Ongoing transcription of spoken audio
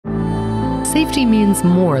safety means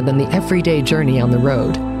more than the everyday journey on the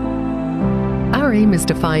road. Our aim is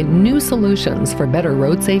to find new solutions for better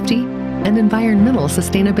road safety and environmental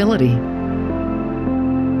sustainability.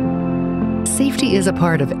 Safety is a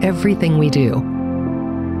part of everything we do,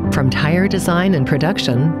 from tire design and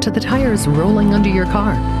production to the tires rolling under your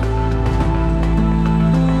car.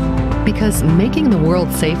 Because making the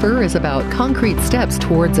world safer is about concrete steps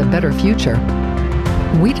towards a better future,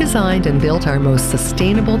 we designed and built our most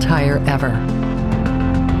sustainable tire ever,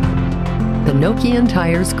 the Nokia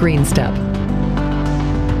Tires Green Step.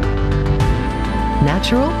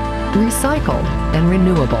 Natural, recycled, and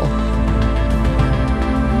renewable.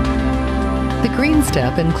 The Green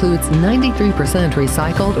Step includes 93%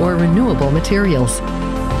 recycled or renewable materials.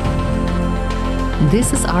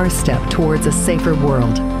 This is our step towards a safer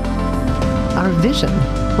world, our vision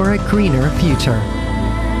for a greener future.